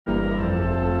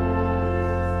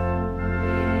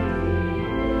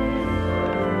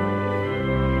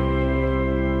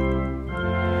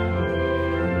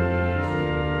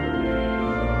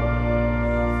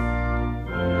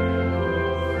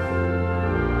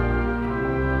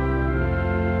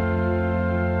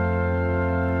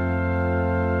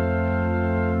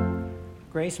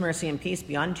Grace, mercy, and peace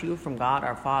be unto you from God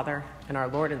our Father and our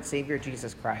Lord and Savior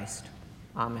Jesus Christ.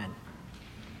 Amen.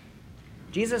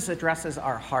 Jesus addresses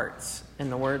our hearts in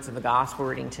the words of the gospel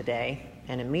reading today,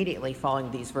 and immediately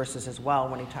following these verses as well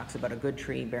when he talks about a good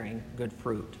tree bearing good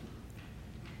fruit.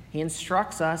 He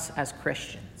instructs us as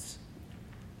Christians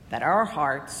that our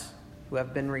hearts, who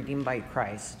have been redeemed by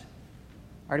Christ,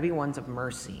 are to be ones of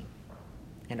mercy,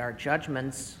 and our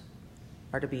judgments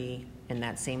are to be in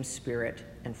that same spirit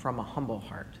and from a humble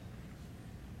heart.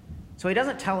 So he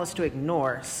doesn't tell us to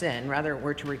ignore sin, rather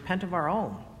we're to repent of our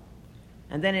own,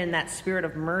 and then in that spirit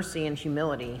of mercy and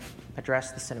humility,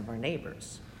 address the sin of our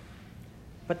neighbors.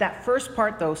 But that first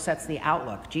part, though, sets the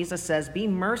outlook. Jesus says, be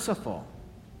merciful,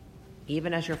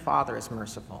 even as your Father is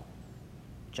merciful.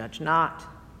 Judge not,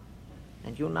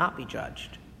 and you will not be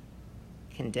judged.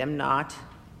 Condemn not,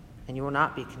 and you will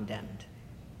not be condemned.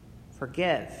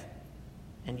 Forgive,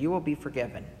 and you will be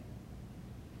forgiven.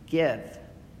 Give,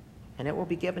 and it will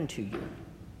be given to you.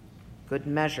 Good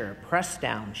measure, pressed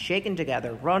down, shaken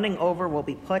together, running over will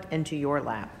be put into your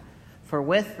lap. For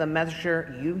with the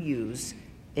measure you use,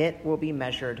 it will be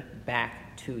measured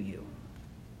back to you.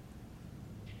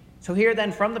 So here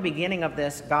then, from the beginning of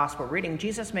this gospel reading,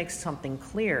 Jesus makes something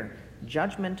clear.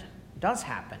 Judgment does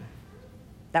happen.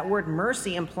 That word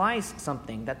mercy implies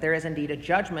something, that there is indeed a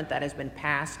judgment that has been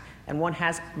passed, and one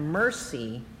has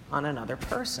mercy on another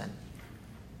person.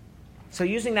 So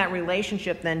using that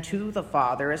relationship then to the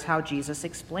Father is how Jesus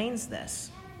explains this.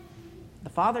 The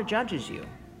Father judges you.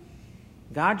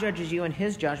 God judges you, and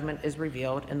his judgment is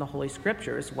revealed in the Holy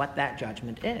Scriptures, what that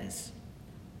judgment is.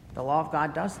 The law of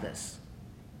God does this.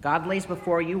 God lays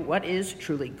before you what is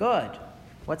truly good,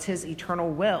 what's his eternal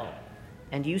will,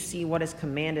 and you see what is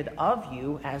commanded of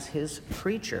you as his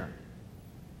creature.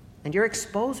 And you're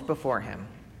exposed before him.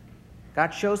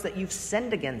 God shows that you've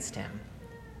sinned against him.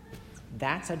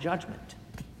 That's a judgment.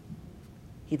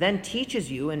 He then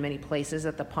teaches you in many places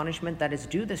that the punishment that is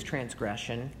due this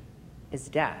transgression is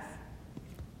death.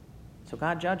 So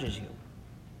God judges you.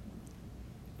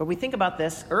 But we think about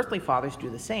this, earthly fathers do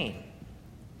the same.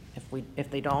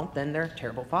 If they don't, then they're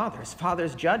terrible fathers.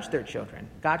 Fathers judge their children.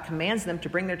 God commands them to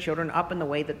bring their children up in the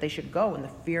way that they should go, in the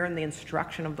fear and the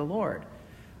instruction of the Lord.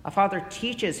 A father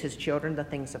teaches his children the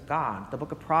things of God. The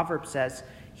book of Proverbs says,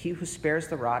 he who spares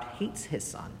the rod hates his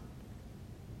son.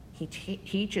 He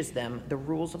teaches them the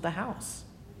rules of the house.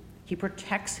 He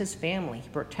protects his family. He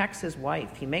protects his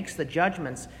wife. He makes the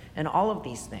judgments and all of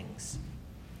these things.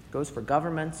 It goes for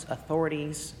governments,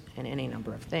 authorities, and any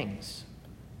number of things.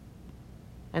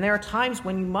 And there are times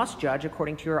when you must judge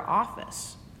according to your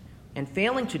office, and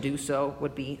failing to do so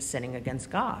would be sinning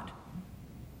against God.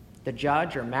 The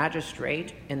judge or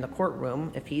magistrate in the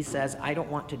courtroom, if he says, I don't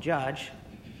want to judge,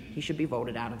 he should be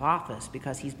voted out of office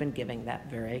because he's been given that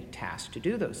very task to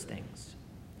do those things.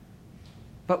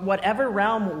 But whatever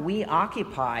realm we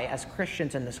occupy as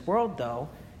Christians in this world, though,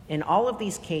 in all of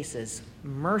these cases,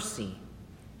 mercy,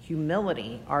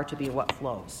 humility are to be what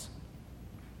flows.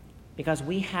 Because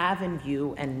we have in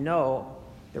view and know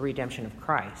the redemption of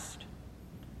Christ.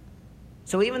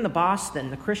 So even the boss then,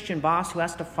 the Christian boss who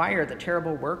has to fire the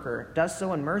terrible worker, does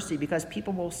so in mercy because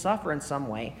people will suffer in some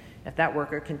way if that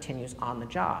worker continues on the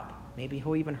job. Maybe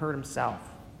he'll even hurt himself.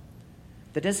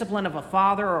 The discipline of a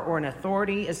father or an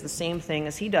authority is the same thing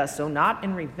as he does so, not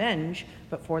in revenge,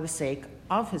 but for the sake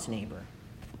of his neighbor.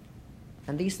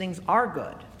 And these things are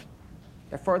good.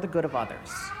 They're for the good of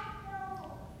others.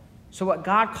 So what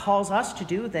God calls us to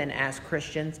do then as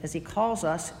Christians is he calls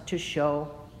us to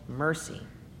show mercy.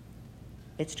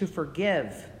 It's to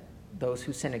forgive those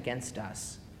who sin against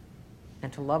us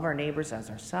and to love our neighbors as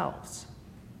ourselves.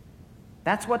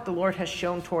 That's what the Lord has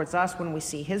shown towards us when we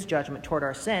see his judgment toward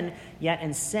our sin, yet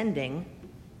in sending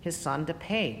his Son to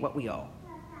pay what we owe,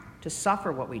 to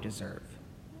suffer what we deserve.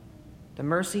 The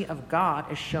mercy of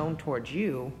God is shown towards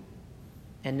you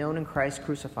and known in Christ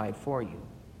crucified for you.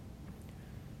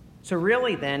 So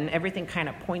really then, everything kind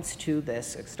of points to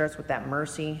this. It starts with that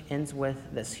mercy, ends with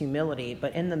this humility,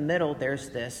 but in the middle there's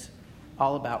this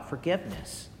all about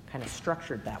forgiveness, kind of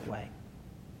structured that way.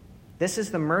 This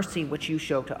is the mercy which you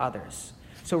show to others.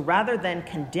 So rather than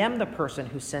condemn the person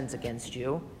who sins against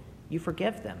you, you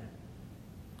forgive them.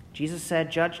 Jesus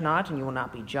said, judge not, and you will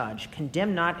not be judged.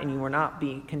 Condemn not, and you will not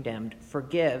be condemned.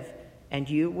 Forgive, and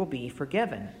you will be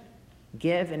forgiven.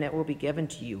 Give, and it will be given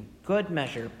to you. Good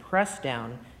measure, pressed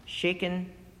down, shaken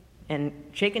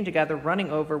together, running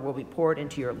over, will be poured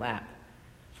into your lap.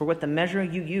 For with the measure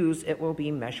you use, it will be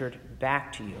measured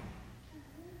back to you.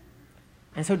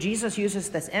 And so Jesus uses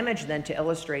this image then to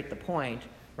illustrate the point,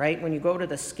 right? When you go to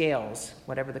the scales,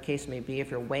 whatever the case may be,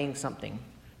 if you're weighing something,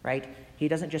 right? He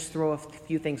doesn't just throw a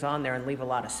few things on there and leave a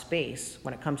lot of space.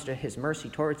 When it comes to his mercy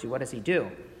towards you, what does he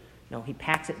do? No, he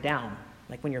packs it down.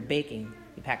 Like when you're baking,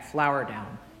 you pack flour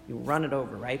down, you run it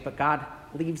over, right? But God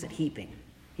leaves it heaping.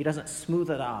 He doesn't smooth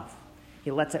it off.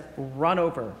 He lets it run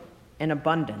over in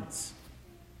abundance.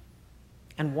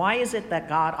 And why is it that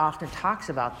God often talks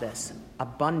about this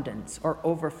abundance or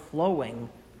overflowing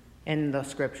in the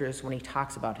scriptures when he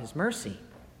talks about his mercy?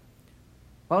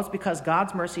 Well, it's because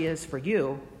God's mercy is for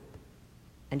you,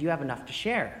 and you have enough to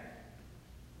share.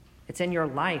 It's in your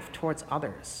life towards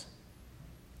others.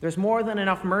 There's more than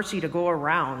enough mercy to go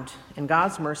around, and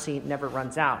God's mercy never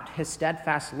runs out. His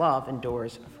steadfast love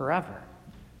endures forever.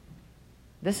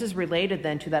 This is related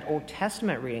then to that Old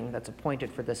Testament reading that's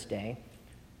appointed for this day,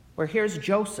 where here's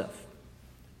Joseph,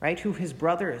 right, who his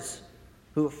brothers,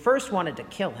 who first wanted to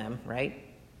kill him, right,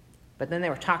 but then they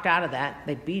were talked out of that.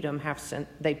 They beat him,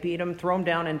 throw him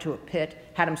down into a pit,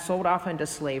 had him sold off into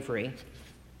slavery.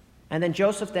 And then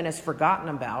Joseph then is forgotten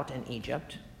about in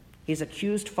Egypt. He's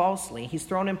accused falsely. He's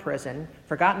thrown in prison,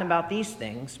 forgotten about these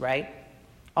things, right?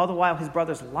 All the while his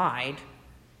brothers lied.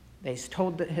 They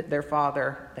told their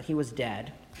father that he was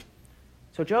dead.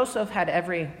 So Joseph had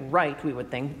every right, we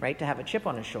would think, right, to have a chip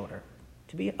on his shoulder,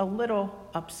 to be a little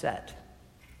upset.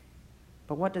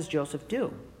 But what does Joseph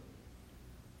do?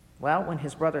 Well, when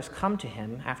his brothers come to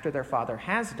him after their father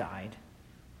has died,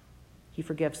 he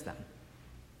forgives them.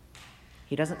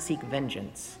 He doesn't seek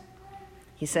vengeance.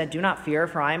 He said, "Do not fear,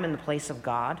 for I am in the place of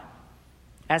God.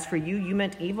 As for you, you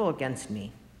meant evil against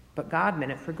me, but God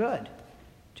meant it for good,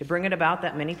 to bring it about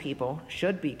that many people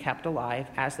should be kept alive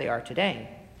as they are today.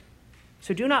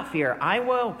 So do not fear, I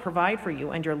will provide for you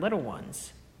and your little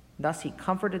ones." Thus he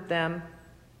comforted them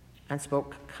and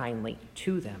spoke kindly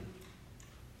to them.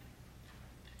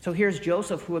 So here's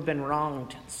Joseph, who had been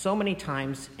wronged so many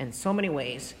times in so many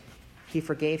ways. He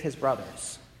forgave his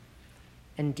brothers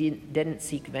and didn't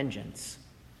seek vengeance,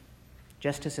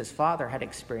 just as his father had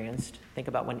experienced. Think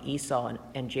about when Esau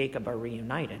and Jacob are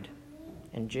reunited,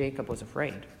 and Jacob was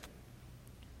afraid.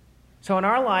 So in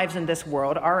our lives in this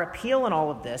world, our appeal in all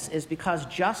of this is because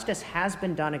justice has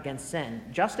been done against sin.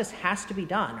 Justice has to be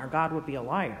done, or God would be a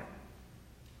liar.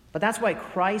 But that's why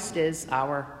Christ is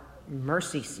our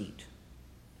mercy seat.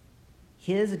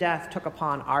 His death took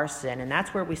upon our sin, and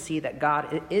that's where we see that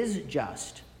God is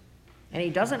just. And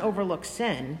he doesn't overlook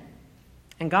sin.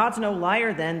 And God's no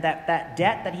liar then, that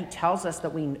debt that he tells us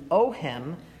that we owe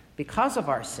him because of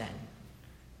our sin.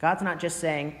 God's not just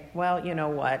saying, well, you know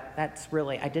what,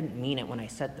 I didn't mean it when I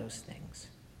said those things.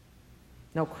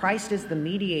 No, Christ is the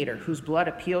mediator whose blood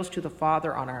appeals to the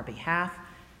Father on our behalf,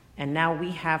 and now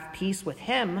we have peace with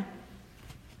him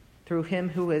through him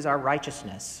who is our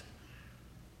righteousness,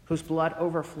 whose blood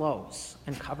overflows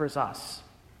and covers us.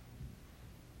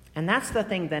 And that's the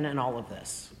thing then in all of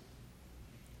this.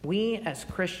 We as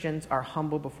Christians are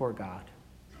humble before God.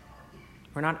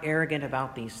 We're not arrogant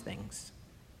about these things.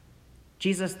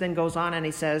 Jesus then goes on and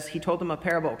he told them a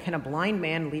parable. Can a blind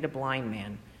man lead a blind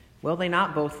man? Will they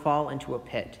not both fall into a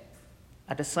pit?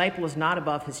 A disciple is not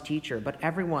above his teacher, but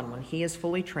everyone, when he is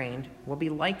fully trained, will be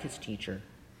like his teacher.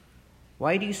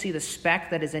 Why do you see the speck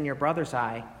that is in your brother's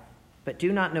eye, but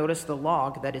do not notice the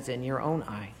log that is in your own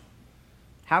eye?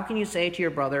 How can you say to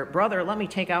your brother, "Brother, let me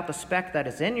take out the speck that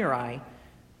is in your eye,"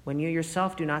 when you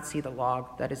yourself do not see the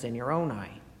log that is in your own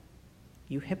eye?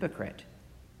 You hypocrite.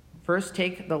 First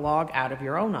take the log out of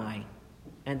your own eye,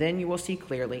 and then you will see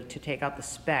clearly to take out the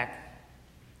speck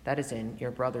that is in your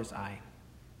brother's eye.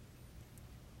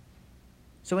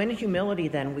 So in humility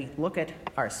then, we look at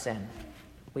our sin.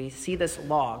 We see this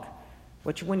log,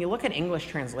 which when you look at English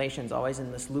translations, always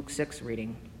in this Luke 6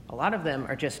 reading, a lot of them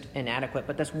are just inadequate,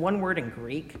 but this one word in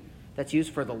Greek that's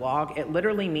used for the log, it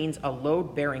literally means a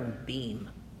load-bearing beam,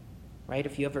 right?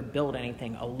 If you ever build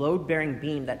anything, a load-bearing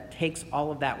beam that takes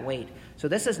all of that weight. So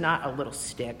this is not a little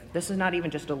stick. This is not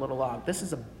even just a little log. This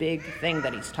is a big thing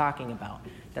that he's talking about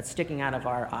that's sticking out of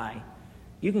our eye.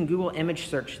 You can Google image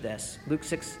search this, Luke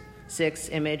 6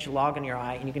 image, log in your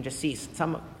eye, and you can just see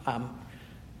some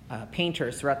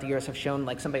painters throughout the years have shown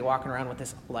like somebody walking around with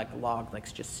this like log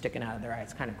like just sticking out of their eye.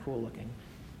 It's kind of cool looking.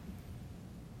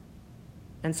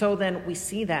 And so then we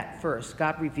see that first.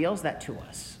 God reveals that to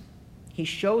us. He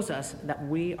shows us that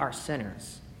we are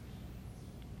sinners.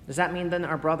 Does that mean then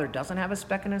our brother doesn't have a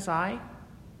speck in his eye?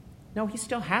 No, he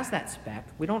still has that speck.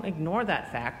 We don't ignore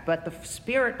that fact, but the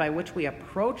spirit by which we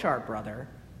approach our brother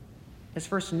is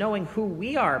first knowing who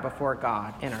we are before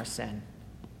God in our sin.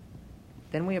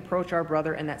 Then we approach our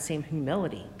brother in that same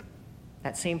humility,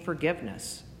 that same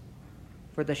forgiveness,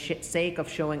 for the sake of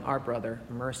showing our brother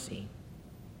mercy.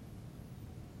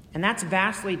 And that's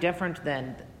vastly different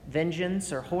than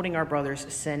vengeance or holding our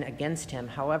brother's sin against him,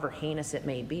 however heinous it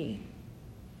may be.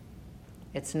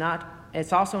 It's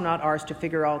also not ours to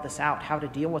figure all this out, how to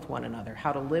deal with one another,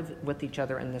 how to live with each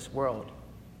other in this world.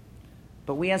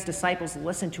 But we as disciples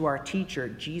listen to our teacher,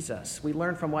 Jesus. We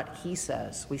learn from what he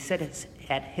says. We sit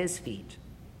at his feet.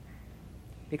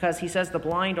 Because he says the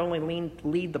blind only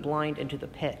lead the blind into the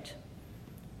pit.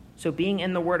 So being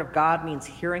in the Word of God means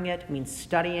hearing it, means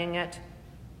studying it.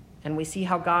 And we see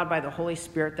how God, by the Holy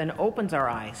Spirit, then opens our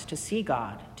eyes to see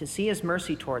God, to see his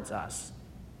mercy towards us,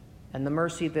 and the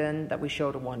mercy then that we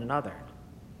show to one another.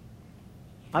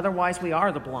 Otherwise, we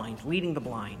are the blind, leading the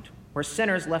blind. We're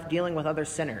sinners left dealing with other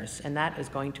sinners, and that is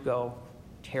going to go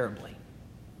terribly.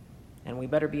 And we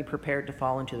better be prepared to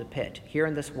fall into the pit, here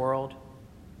in this world,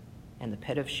 and the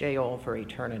pit of Sheol for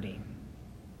eternity.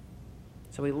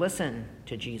 So we listen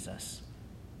to Jesus.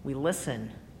 We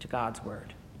listen to God's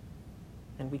word,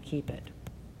 and we keep it.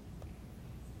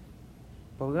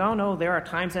 But we all know there are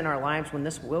times in our lives when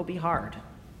this will be hard,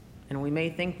 and we may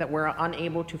think that we're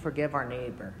unable to forgive our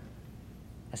neighbor,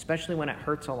 especially when it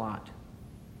hurts a lot.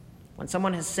 When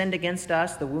someone has sinned against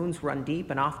us, the wounds run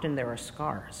deep, and often there are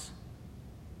scars.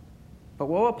 But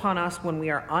woe upon us when we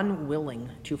are unwilling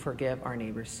to forgive our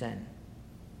neighbor's sin.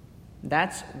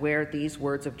 That's where these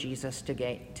words of Jesus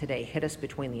today hit us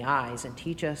between the eyes and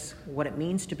teach us what it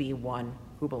means to be one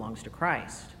who belongs to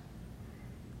Christ.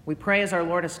 We pray as our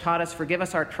Lord has taught us, forgive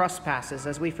us our trespasses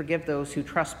as we forgive those who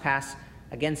trespass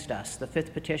against us, the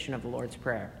fifth petition of the Lord's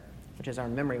Prayer, which is our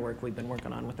memory work we've been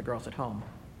working on with the girls at home.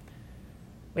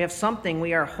 We have something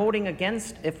we are holding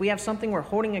against, if we have something we're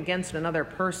holding against another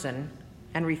person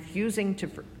and refusing to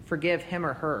forgive him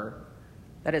or her,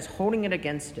 that is holding it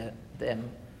against them,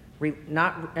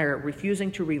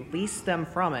 refusing to release them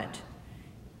from it,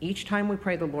 each time we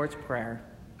pray the Lord's Prayer,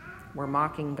 we're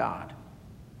mocking God.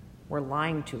 We're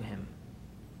lying to him.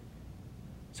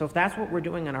 So if that's what we're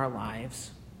doing in our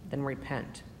lives, then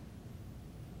repent.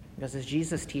 Because as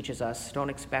Jesus teaches us, don't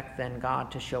expect then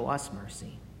God to show us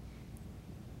mercy.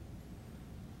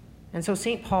 And so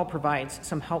St. Paul provides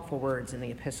some helpful words in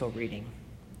the epistle reading.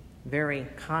 Very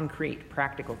concrete,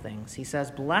 practical things. He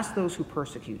says, bless those who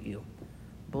persecute you.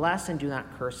 Bless and do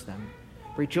not curse them.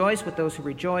 Rejoice with those who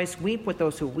rejoice. Weep with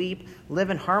those who weep. Live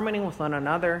in harmony with one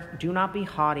another. Do not be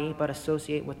haughty, but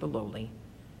associate with the lowly.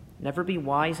 Never be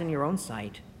wise in your own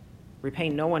sight. Repay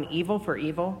no one evil for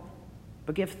evil,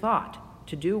 but give thought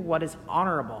to do what is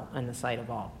honorable in the sight of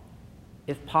all.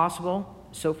 If possible,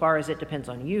 so far as it depends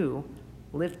on you,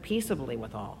 live peaceably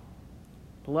with all.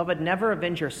 Beloved, never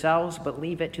avenge yourselves, but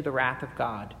leave it to the wrath of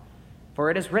God. For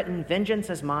it is written, vengeance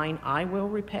is mine, I will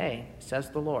repay, says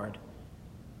the Lord.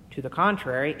 To the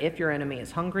contrary, if your enemy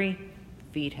is hungry,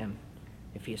 feed him.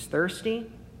 If he is thirsty,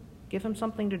 give him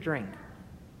something to drink.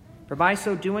 For by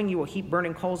so doing, you will heap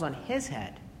burning coals on his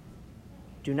head.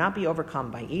 Do not be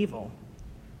overcome by evil,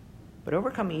 but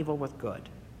overcome evil with good.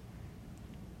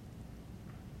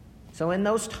 So in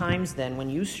those times then, when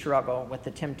you struggle with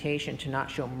the temptation to not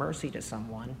show mercy to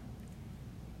someone,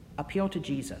 appeal to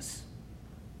Jesus.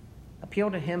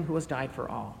 Appeal to him who has died for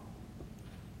all.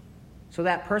 So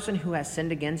that person who has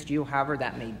sinned against you, however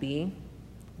that may be,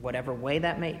 whatever way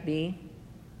that may be,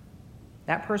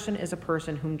 that person is a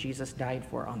person whom Jesus died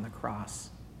for on the cross.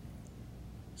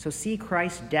 So see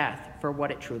Christ's death for what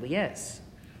it truly is,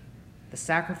 the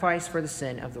sacrifice for the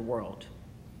sin of the world.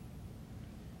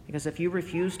 Because if you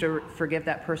refuse to forgive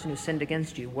that person who sinned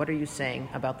against you, what are you saying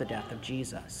about the death of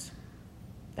Jesus?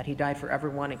 That he died for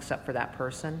everyone except for that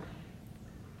person?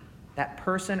 That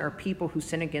person or people who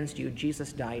sin against you,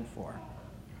 Jesus died for.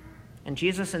 And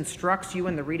Jesus instructs you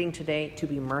in the reading today to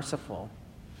be merciful,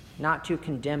 not to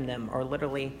condemn them or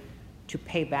literally to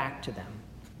pay back to them.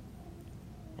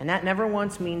 And that never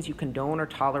once means you condone or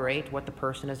tolerate what the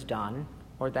person has done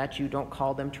or that you don't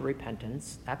call them to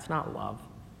repentance. That's not love.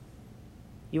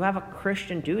 You have a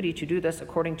Christian duty to do this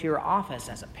according to your office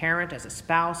as a parent, as a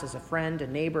spouse, as a friend, a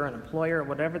neighbor, an employer,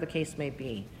 whatever the case may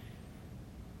be.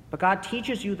 But God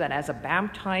teaches you that as a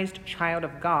baptized child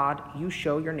of God, you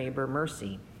show your neighbor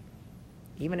mercy,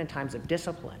 even in times of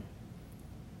discipline,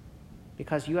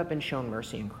 because you have been shown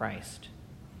mercy in Christ.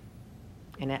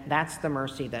 And that's the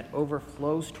mercy that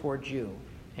overflows towards you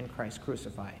in Christ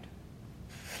crucified.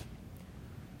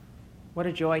 What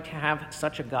a joy to have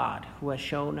such a God who has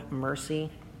shown mercy,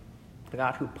 the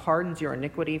God who pardons your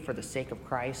iniquity for the sake of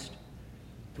Christ,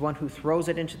 the one who throws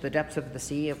it into the depths of the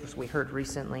sea, as we heard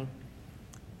recently.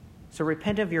 So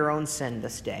repent of your own sin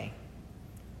this day.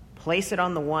 Place it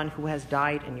on the one who has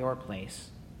died in your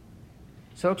place.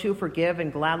 So too forgive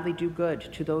and gladly do good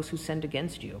to those who sinned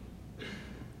against you.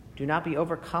 Do not be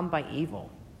overcome by evil,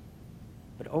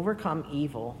 but overcome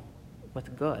evil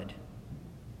with good.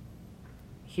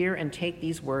 Hear and take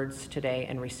these words today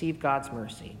and receive God's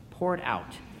mercy, poured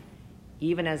out,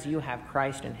 even as you have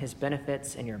Christ and his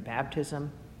benefits in your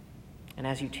baptism, and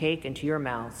as you take into your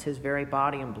mouths his very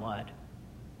body and blood,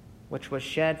 which was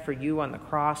shed for you on the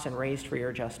cross and raised for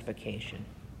your justification.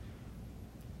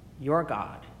 Your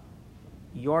God,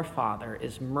 your Father,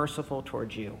 is merciful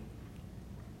towards you,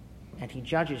 and he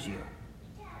judges you.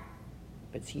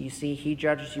 But you see, he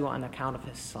judges you on account of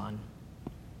his Son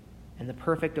and the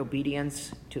perfect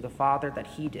obedience to the Father that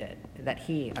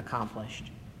he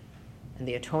accomplished, and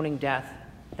the atoning death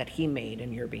that he made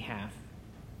in your behalf.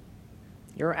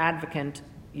 Your advocate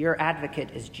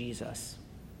is Jesus,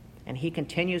 and he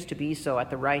continues to be so at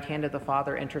the right hand of the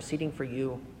Father, interceding for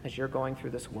you as you're going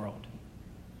through this world.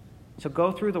 So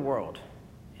go through the world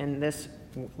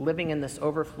living in this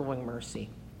overflowing mercy,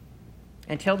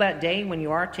 until that day when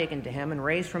you are taken to him and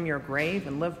raised from your grave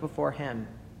and live before him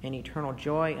in eternal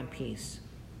joy and peace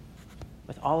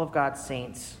with all of God's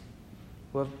saints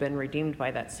who have been redeemed by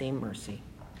that same mercy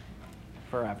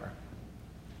forever.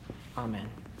 Amen.